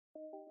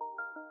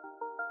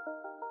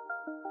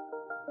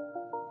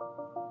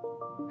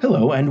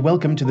Hello, and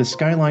welcome to the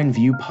Skyline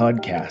View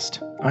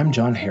podcast. I'm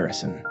John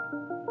Harrison.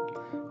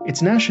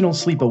 It's National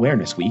Sleep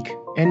Awareness Week,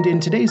 and in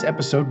today's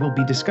episode, we'll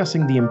be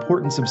discussing the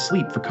importance of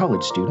sleep for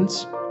college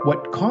students,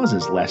 what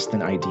causes less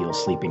than ideal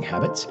sleeping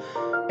habits,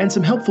 and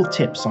some helpful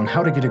tips on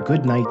how to get a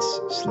good night's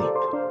sleep.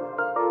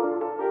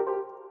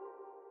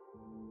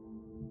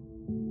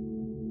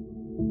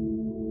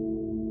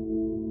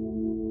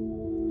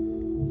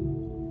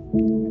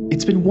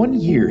 It's been 1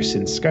 year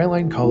since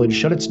Skyline College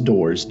shut its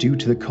doors due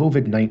to the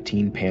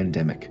COVID-19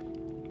 pandemic,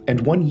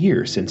 and 1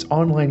 year since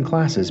online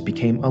classes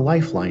became a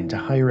lifeline to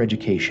higher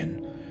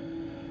education.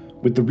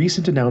 With the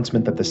recent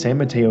announcement that the San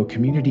Mateo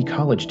Community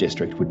College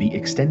District would be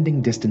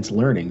extending distance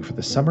learning for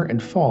the summer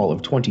and fall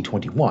of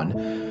 2021,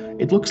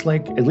 it looks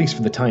like, at least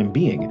for the time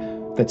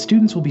being, that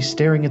students will be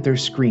staring at their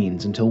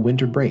screens until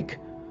winter break.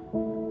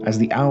 As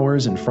the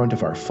hours in front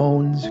of our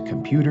phones,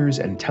 computers,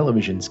 and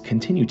televisions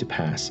continue to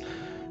pass,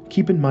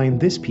 keep in mind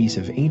this piece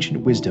of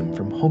ancient wisdom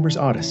from Homer's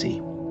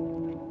Odyssey.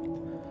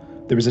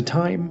 There is a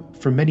time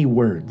for many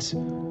words,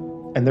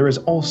 and there is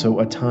also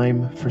a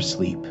time for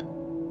sleep.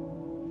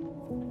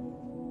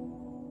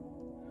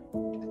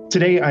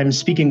 Today, I'm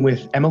speaking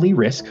with Emily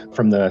Risk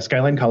from the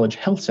Skyline College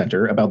Health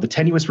Center about the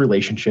tenuous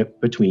relationship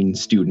between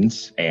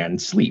students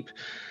and sleep.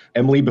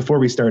 Emily, before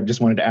we start,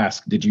 just wanted to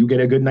ask, did you get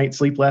a good night's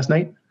sleep last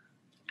night?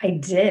 I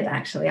did,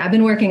 actually. I've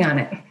been working on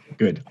it.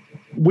 Good.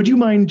 Would you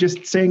mind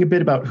just saying a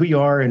bit about who you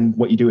are and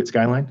what you do at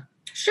Skyline?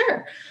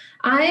 Sure.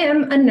 I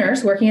am a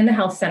nurse working in the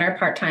health center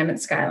part-time at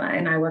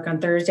Skyline. I work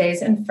on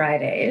Thursdays and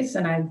Fridays,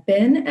 and I've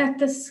been at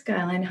the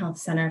Skyline Health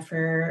Center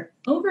for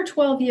over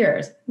 12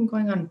 years. I'm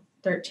going on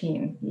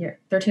 13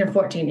 or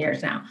 14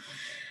 years now.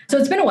 So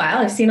it's been a while.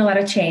 I've seen a lot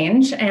of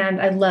change, and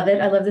I love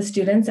it. I love the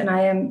students, and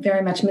I am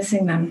very much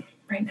missing them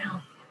right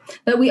now.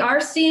 But we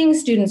are seeing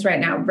students right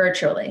now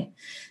virtually.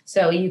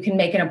 So you can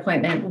make an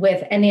appointment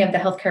with any of the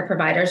healthcare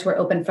providers. We're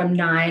open from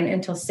 9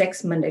 until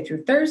 6, Monday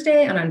through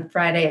Thursday. And on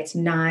Friday, it's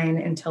 9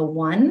 until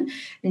 1.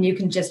 And you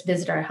can just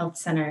visit our health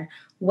center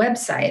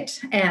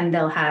website, and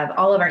they'll have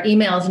all of our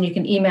emails, and you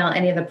can email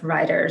any of the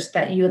providers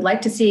that you would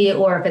like to see,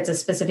 or if it's a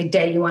specific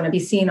day you want to be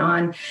seen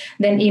on,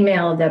 then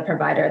email the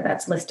provider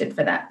that's listed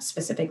for that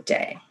specific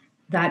day.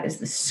 That is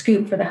the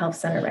scoop for the health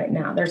center right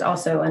now. There's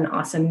also an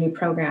awesome new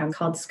program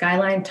called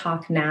Skyline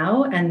Talk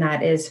Now, and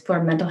that is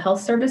for mental health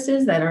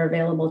services that are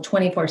available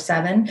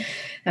 24/7.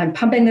 I'm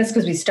pumping this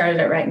because we started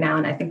it right now,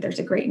 and I think there's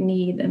a great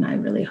need, and I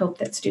really hope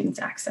that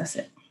students access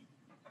it.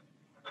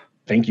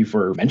 Thank you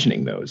for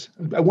mentioning those.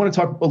 I want to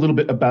talk a little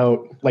bit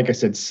about, like I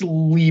said,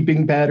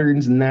 sleeping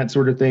patterns and that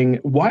sort of thing.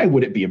 Why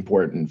would it be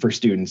important for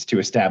students to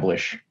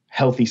establish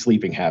healthy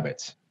sleeping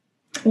habits?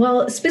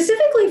 Well,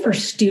 specifically for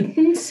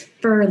students,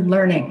 for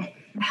learning.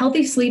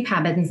 Healthy sleep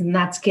habits, and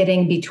that's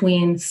getting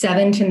between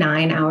 7 to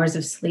 9 hours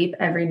of sleep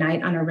every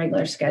night on a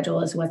regular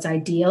schedule is what's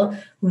ideal,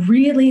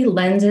 really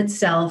lends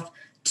itself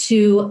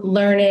to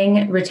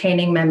learning,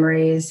 retaining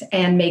memories,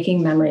 and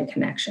making memory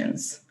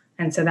connections.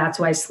 And so that's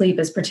why sleep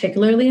is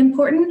particularly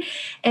important.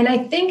 And I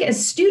think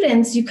as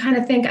students, you kind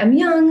of think, I'm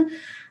young,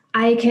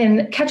 I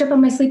can catch up on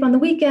my sleep on the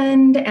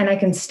weekend, and I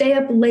can stay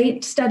up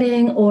late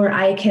studying, or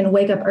I can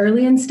wake up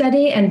early and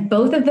study. And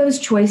both of those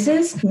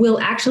choices will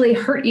actually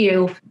hurt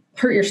your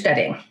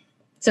studying.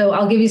 So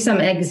I'll give you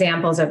some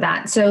examples of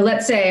that. So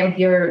let's say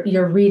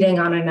you're reading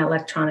on an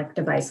electronic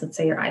device, let's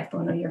say your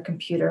iPhone or your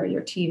computer or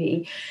your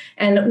TV.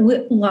 And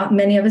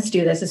many of us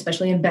do this,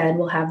 especially in bed.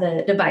 We'll have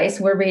the device,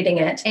 we're reading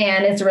it,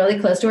 and it's really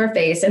close to our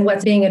face. And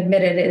what's being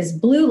emitted is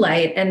blue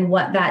light. And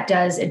what that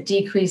does, it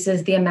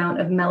decreases the amount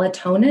of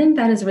melatonin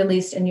that is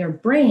released in your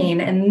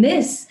brain. And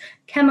this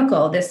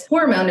chemical, this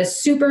hormone, is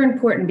super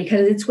important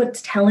because it's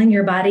what's telling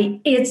your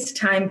body it's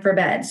time for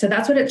bed. So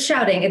that's what it's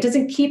shouting. It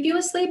doesn't keep you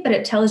asleep, but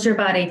it tells your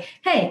body,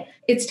 hey,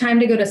 it's time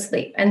to go to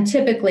sleep. And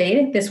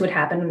typically this would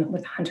happen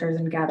with hunters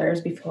and gatherers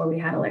before we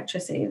had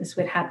electricity. This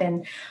would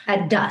happen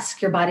at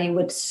dusk. Your body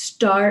would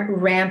start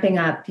ramping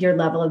up your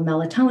level of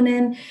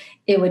melatonin.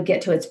 It would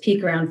get to its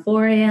peak around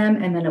 4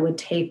 a.m. and then it would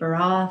taper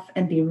off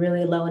and be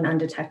really low and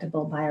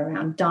undetectable by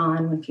around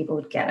dawn when people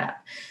would get up.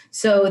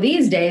 So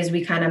these days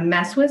we kind of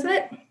mess with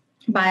it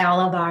by all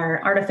of our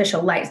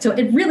artificial light. So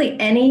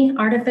any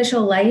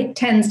artificial light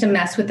tends to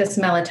mess with this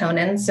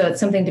melatonin. So it's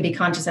something to be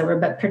conscious over,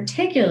 but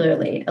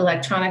particularly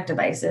electronic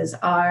devices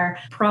are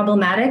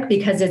problematic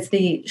because it's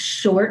the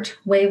short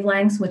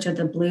wavelengths, which are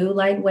the blue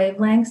light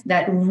wavelengths,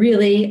 that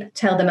really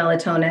tell the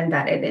melatonin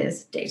that it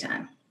is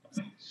daytime.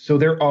 So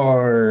there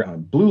are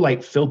blue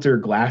light filter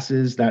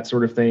glasses, that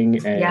sort of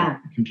thing, and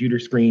computer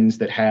screens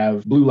that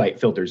have blue light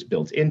filters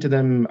built into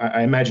them.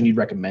 I imagine you'd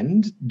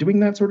recommend doing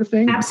that sort of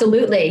thing?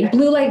 Absolutely.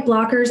 Blue light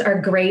blockers are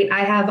great.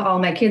 I have all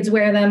my kids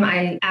wear them.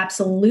 I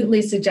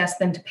absolutely suggest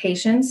them to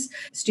patients,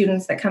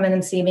 students that come in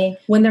and see me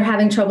when they're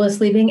having trouble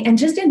sleeping, and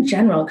just in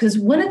general, because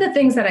one of the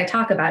things that I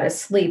talk about is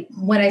sleep.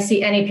 When I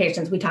see any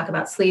patients, we talk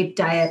about sleep,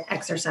 diet,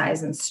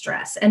 exercise, and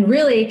stress. And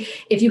really,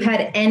 if you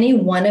had any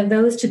one of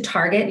those to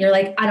target, you're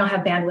like, I don't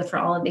have bandwidth for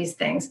all of these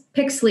things.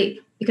 Pick sleep,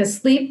 because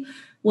sleep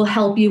will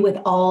help you with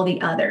all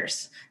the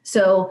others.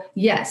 So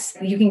yes,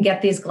 you can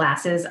get these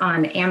glasses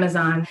on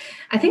Amazon.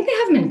 I think they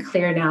have them in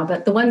clear now,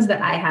 but the ones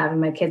that I have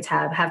and my kids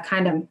have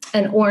kind of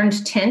an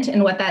orange tint.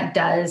 And what that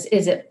does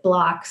is it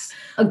blocks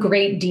a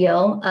great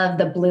deal of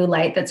the blue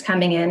light that's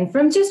coming in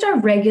from just our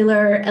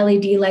regular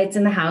LED lights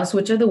in the house,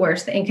 which are the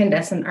worst. The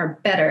incandescent are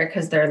better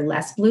because they're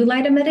less blue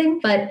light emitting,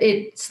 but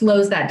it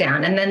slows that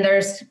down. And then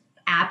there's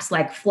apps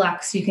like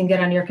Flux you can get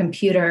on your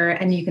computer,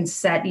 and you can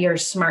set your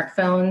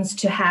smartphones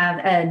to have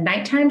a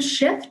nighttime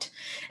shift.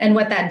 And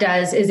what that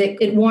does is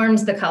it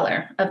warms the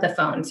color of the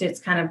phone. So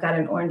it's kind of got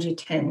an orangey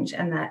tinge,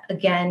 and that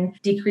again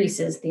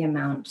decreases the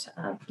amount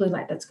of blue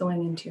light that's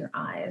going into your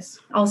eyes.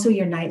 Also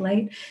your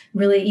nightlight,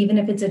 really, even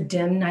if it's a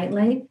dim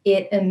nightlight,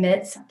 it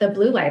emits the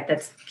blue light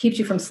that keeps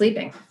you from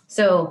sleeping.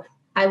 So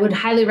I would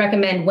highly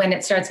recommend when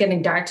it starts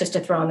getting dark just to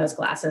throw on those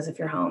glasses if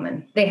you're home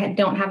and they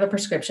don't have a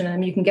prescription in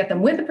them. You can get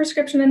them with a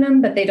prescription in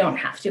them, but they don't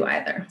have to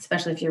either,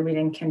 especially if you're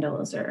reading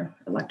Kindles or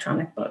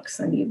electronic books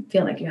and you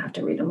feel like you have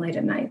to read them late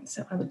at night.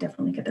 So I would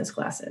definitely get those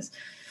glasses.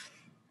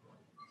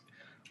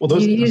 Well,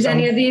 do you use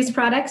any of these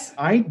products?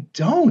 I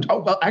don't. Oh,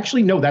 well,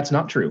 actually, no, that's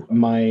not true.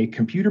 My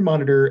computer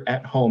monitor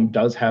at home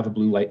does have a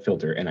blue light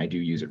filter, and I do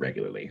use it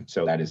regularly.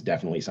 So that is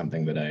definitely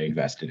something that I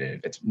invested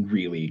in. It's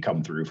really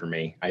come through for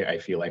me. I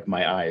feel like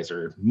my eyes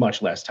are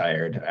much less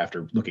tired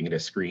after looking at a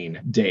screen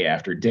day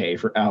after day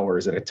for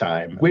hours at a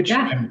time, which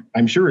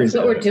I'm sure is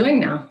what we're doing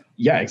now.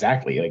 Yeah,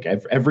 exactly. Like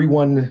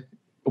everyone,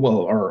 well,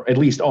 or at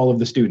least all of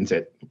the students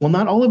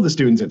not all of the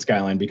students at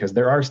Skyline, because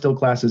there are still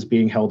classes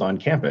being held on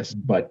campus,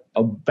 but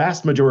a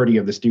vast majority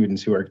of the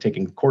students who are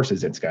taking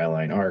courses at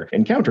Skyline are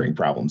encountering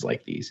problems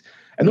like these.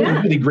 And those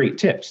are really great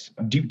tips.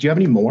 Do you have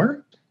any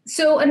more?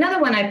 So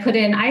another one I put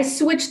in, I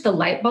switched the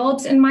light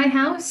bulbs in my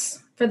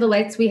house for the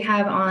lights we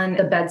have on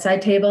the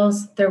bedside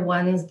tables. They're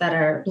ones that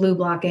are blue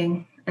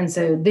blocking. And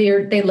so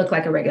they look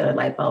like a regular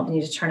light bulb, and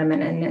you just turn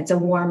them in and it's a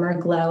warmer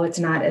glow. It's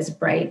not as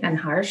bright and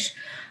harsh,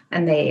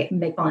 and they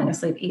make falling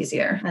asleep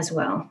easier as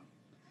well.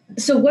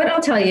 So what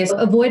I'll tell you is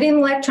avoiding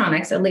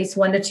electronics at least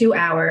 1 to 2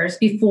 hours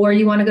before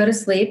you want to go to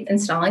sleep,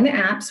 installing the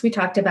apps we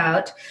talked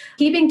about,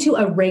 keeping to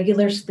a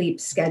regular sleep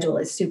schedule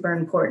is super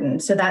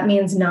important. So that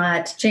means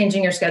not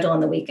changing your schedule on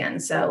the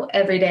weekend. So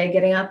every day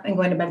getting up and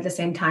going to bed at the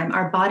same time.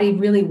 Our body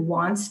really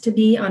wants to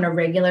be on a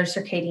regular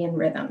circadian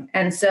rhythm.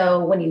 And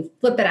so when you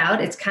flip it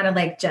out, it's kind of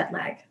like jet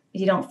lag.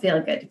 You don't feel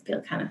good. You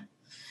feel kind of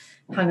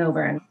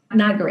hungover and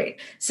not great.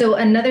 So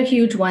another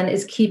huge one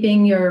is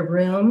keeping your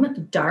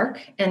room dark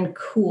and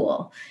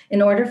cool.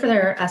 In order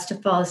for us to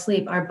fall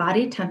asleep, our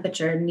body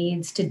temperature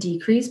needs to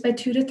decrease by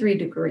 2 to 3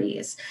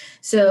 degrees.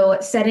 So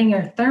setting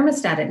your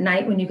thermostat at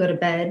night when you go to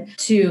bed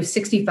to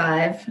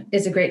 65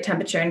 is a great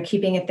temperature, and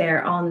keeping it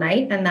there all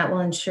night. And that will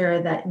ensure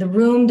that the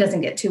room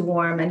doesn't get too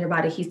warm and your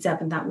body heats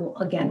up, and that will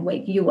again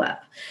wake you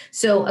up.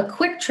 So a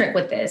quick trick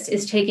with this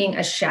is taking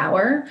a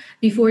shower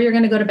before you're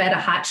going to go to bed,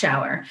 a hot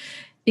shower.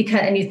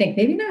 And you think,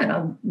 maybe not,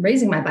 I'm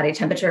raising my body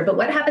temperature. But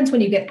what happens when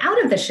you get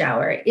out of the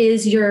shower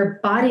is your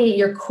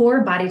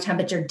core body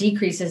temperature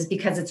decreases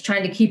because it's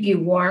trying to keep you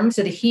warm.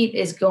 So the heat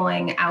is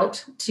going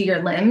out to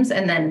your limbs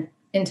and then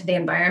into the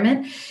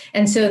environment.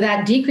 And so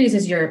that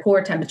decreases your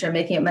core temperature,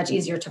 making it much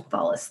easier to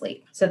fall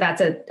asleep. So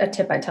that's a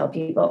tip I tell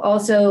people.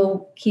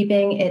 Also,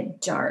 keeping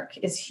it dark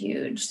is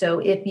huge. So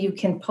if you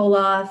can pull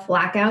off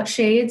blackout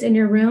shades in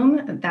your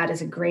room, that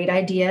is a great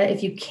idea.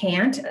 If you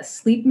can't, a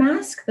sleep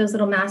mask, those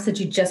little masks that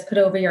you just put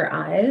over your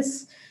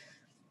eyes,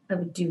 I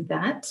would do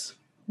that.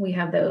 We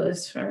have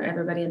those for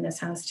everybody in this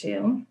house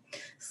too.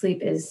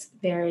 Sleep is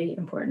very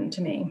important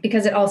to me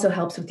because it also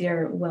helps with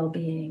your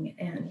well-being,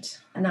 and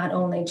not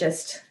only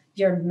just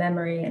your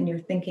memory and your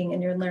thinking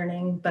and your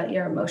learning, but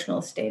your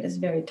emotional state is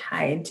very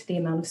tied to the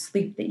amount of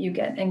sleep that you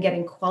get, and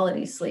getting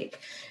quality sleep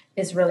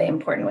is really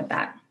important with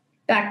that.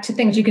 Back to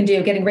things you can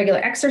do, getting regular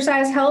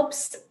exercise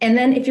helps. And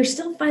then if you're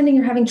still finding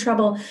you're having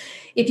trouble,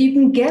 if you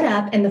can get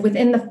up and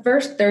within the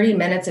first 30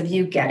 minutes of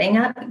you getting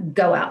up,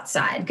 go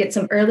outside, get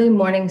some early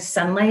morning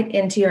sunlight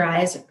into your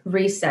eyes,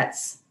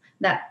 resets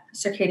that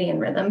circadian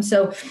rhythm.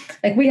 So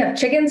like we have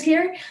chickens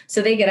here,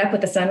 so they get up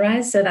with the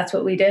sunrise. So that's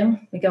what we do.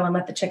 We go and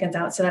let the chickens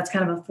out. So that's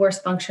kind of a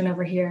forced function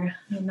over here.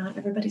 Not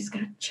everybody's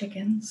got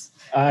chickens.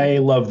 I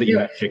love that you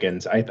have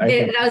chickens.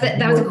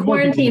 That was a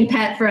quarantine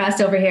pet for us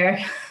over here.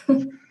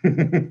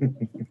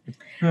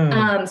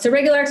 So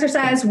regular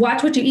exercise,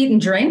 watch what you eat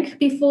and drink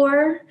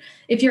before,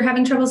 if you're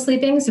having trouble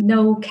sleeping. So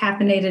no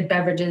caffeinated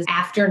beverages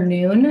after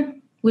noon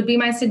would be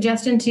my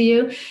suggestion to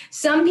you.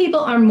 Some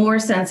people are more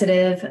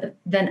sensitive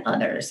than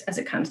others as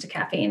it comes to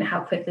caffeine,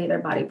 how quickly their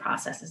body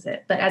processes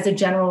it. But as a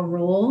general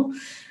rule,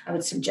 I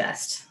would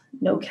suggest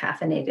no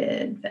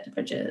caffeinated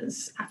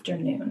beverages after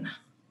noon.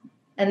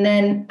 And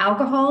then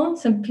alcohol.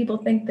 Some people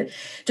think that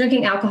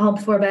drinking alcohol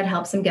before bed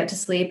helps them get to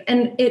sleep,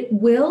 and it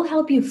will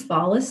help you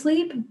fall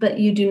asleep, but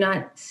you do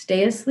not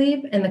stay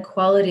asleep, and the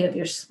quality of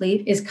your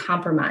sleep is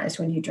compromised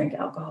when you drink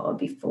alcohol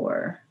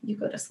before you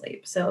go to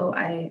sleep. So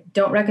I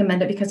don't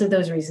recommend it because of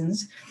those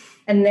reasons.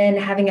 And then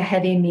having a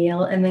heavy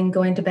meal and then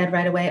going to bed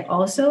right away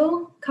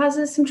also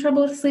causes some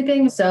trouble with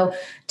sleeping. So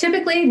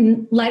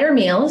typically lighter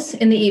meals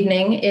in the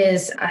evening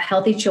is a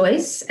healthy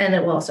choice, and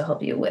it will also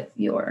help you with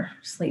your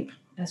sleep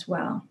as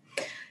well.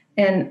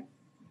 And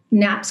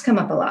naps come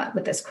up a lot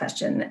with this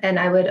question, and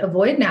I would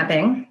avoid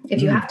napping.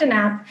 If you have to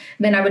nap,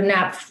 then I would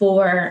nap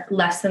for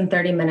less than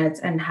 30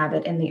 minutes and have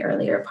it in the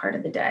earlier part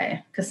of the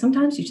day, because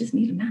sometimes you just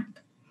need a nap,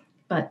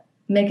 but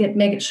make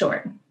it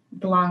short.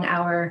 The long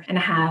hour and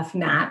a half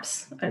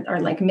naps are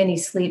like mini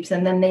sleeps,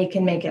 and then they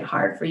can make it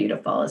hard for you to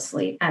fall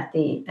asleep at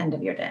the end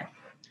of your day.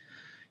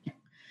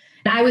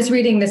 I was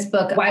reading this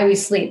book, Why We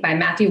Sleep by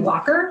Matthew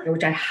Walker,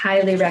 which I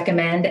highly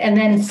recommend. And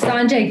then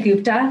Sanjay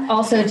Gupta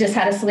also just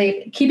had a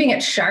sleep, Keeping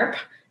It Sharp.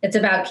 It's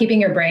about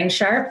keeping your brain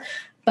sharp.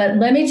 But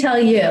let me tell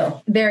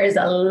you, there is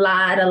a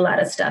lot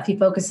of stuff. He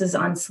focuses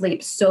on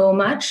sleep so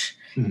much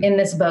in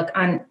this book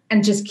and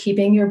just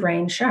keeping your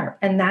brain sharp.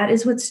 And that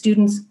is what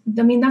students,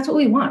 that's what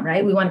we want,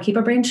 right? We want to keep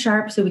our brain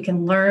sharp so we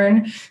can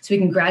learn, so we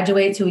can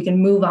graduate, so we can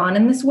move on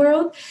in this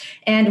world.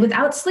 And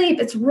without sleep,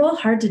 it's real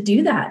hard to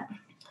do that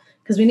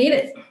because we need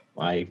it.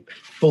 I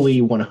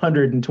fully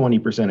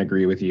 120%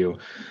 agree with you.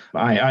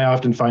 I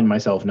often find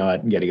myself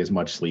not getting as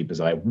much sleep as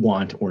I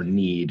want or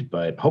need,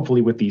 but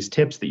hopefully with these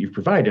tips that you've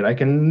provided, I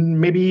can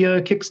maybe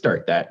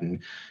kickstart that and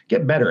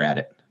get better at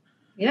it.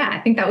 Yeah, I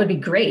think that would be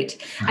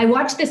great. I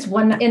watched this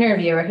one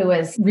interviewer who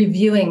was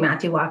reviewing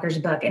Matthew Walker's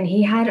book, and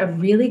he had a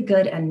really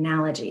good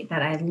analogy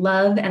that I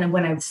love. And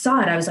when I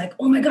saw it, I was like,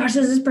 oh my gosh,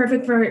 this is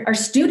perfect for our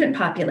student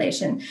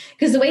population.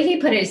 Because the way he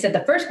put it, he said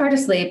the first part of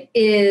sleep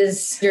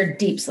is your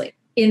deep sleep.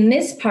 In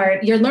this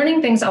part, you're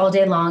learning things all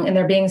day long, and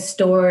they're being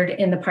stored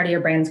in the part of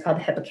your brain called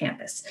the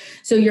hippocampus.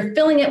 So you're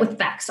filling it with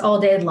facts all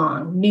day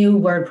long, new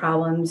word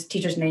problems,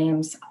 teachers'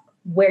 names,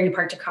 where you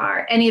parked your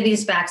car. Any of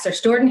these facts are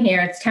stored in here.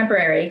 It's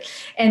temporary.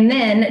 And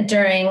then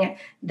during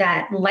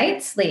that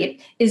light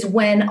sleep is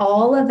when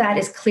all of that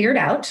is cleared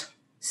out.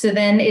 So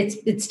then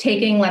it's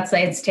taking, let's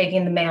say it's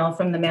taking the mail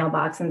from the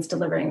mailbox and it's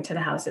delivering to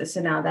the houses.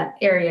 So now that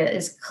area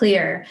is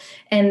clear.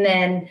 And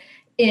then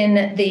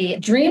in the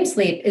dream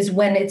sleep is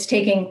when it's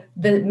taking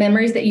the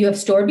memories that you have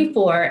stored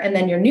before and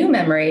then your new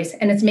memories,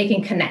 and it's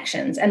making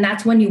connections. And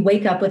that's when you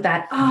wake up with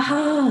that,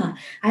 aha,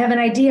 I have an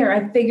idea, or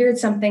I figured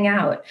something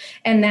out.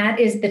 And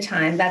that is the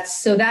time. That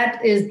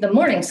is the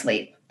morning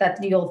sleep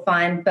that you'll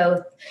find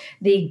both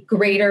the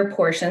greater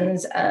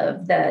portions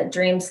of the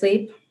dream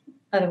sleep,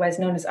 otherwise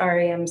known as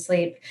REM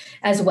sleep,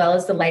 as well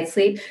as the light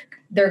sleep.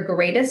 They're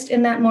greatest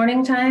in that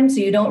morning time.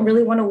 So you don't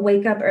really want to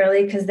wake up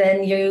early, because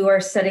then you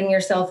are setting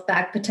yourself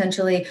back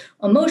potentially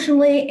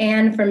emotionally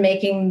and for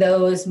making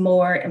those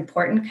more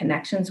important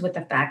connections with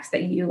the facts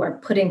that you are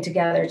putting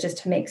together just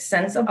to make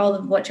sense of all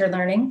of what you're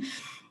learning.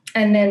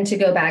 And then to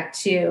go back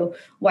to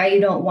why you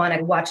don't want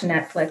to watch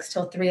Netflix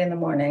till 3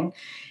 a.m.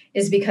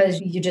 is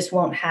because you just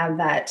won't have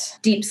that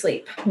deep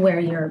sleep where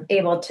you're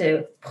able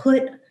to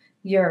put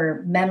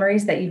your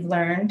memories that you've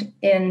learned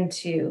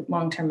into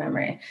long-term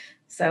memory.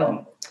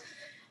 So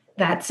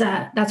that's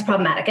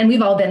problematic. And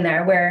we've all been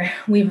there where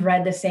we've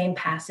read the same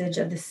passage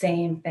of the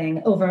same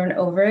thing over and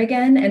over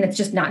again, and it's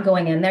just not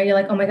going in there. You're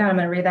like, oh my God, I'm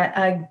going to read that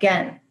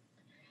again.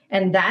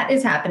 And that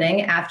is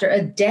happening after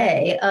a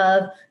day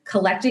of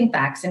collecting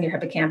facts in your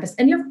hippocampus,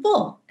 and you're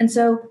full. And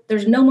so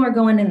there's no more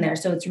going in there.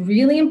 So it's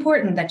really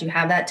important that you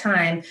have that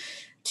time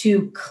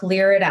to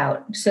clear it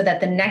out so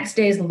that the next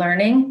day's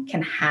learning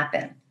can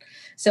happen.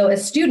 So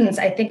as students,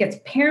 I think it's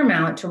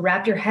paramount to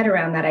wrap your head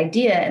around that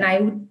idea. And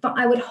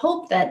I would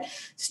hope that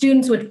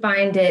students would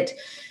find it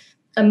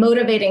a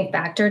motivating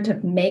factor to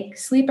make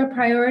sleep a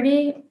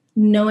priority,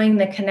 knowing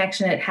the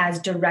connection it has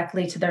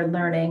directly to their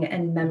learning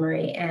and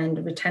memory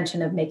and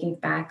retention of making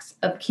facts,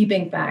 of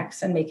keeping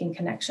facts and making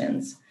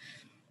connections.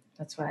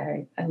 That's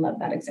why I love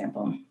that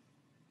example.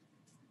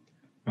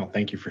 Well,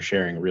 thank you for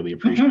sharing. Really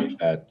appreciate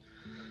that.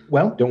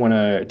 Well, don't want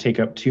to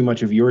take up too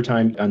much of your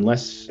time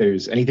unless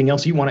there's anything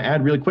else you want to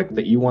add really quick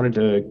that you wanted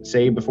to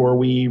say before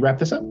we wrap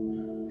this up.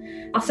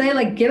 I'll say,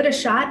 give it a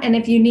shot. And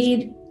if you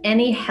need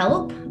any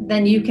help,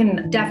 then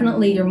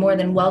you're more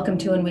than welcome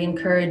to, and we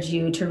encourage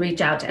you to reach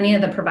out to any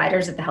of the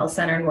providers at the health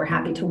center, and we're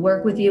happy to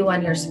work with you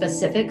on your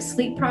specific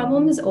sleep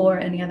problems or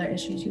any other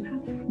issues you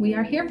have. We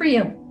are here for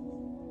you.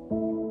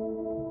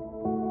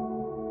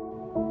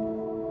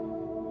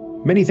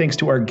 Many thanks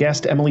to our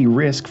guest, Emily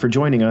Risk, for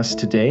joining us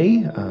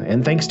today,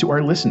 and thanks to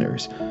our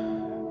listeners.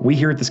 We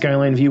here at the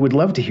Skyline View would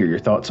love to hear your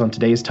thoughts on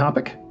today's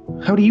topic.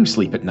 How do you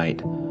sleep at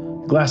night?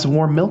 Glass of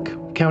warm milk?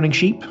 Counting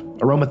sheep?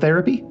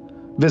 Aromatherapy?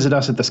 Visit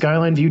us at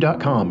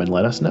theskylineview.com and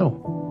let us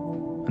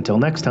know. Until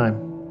next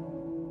time.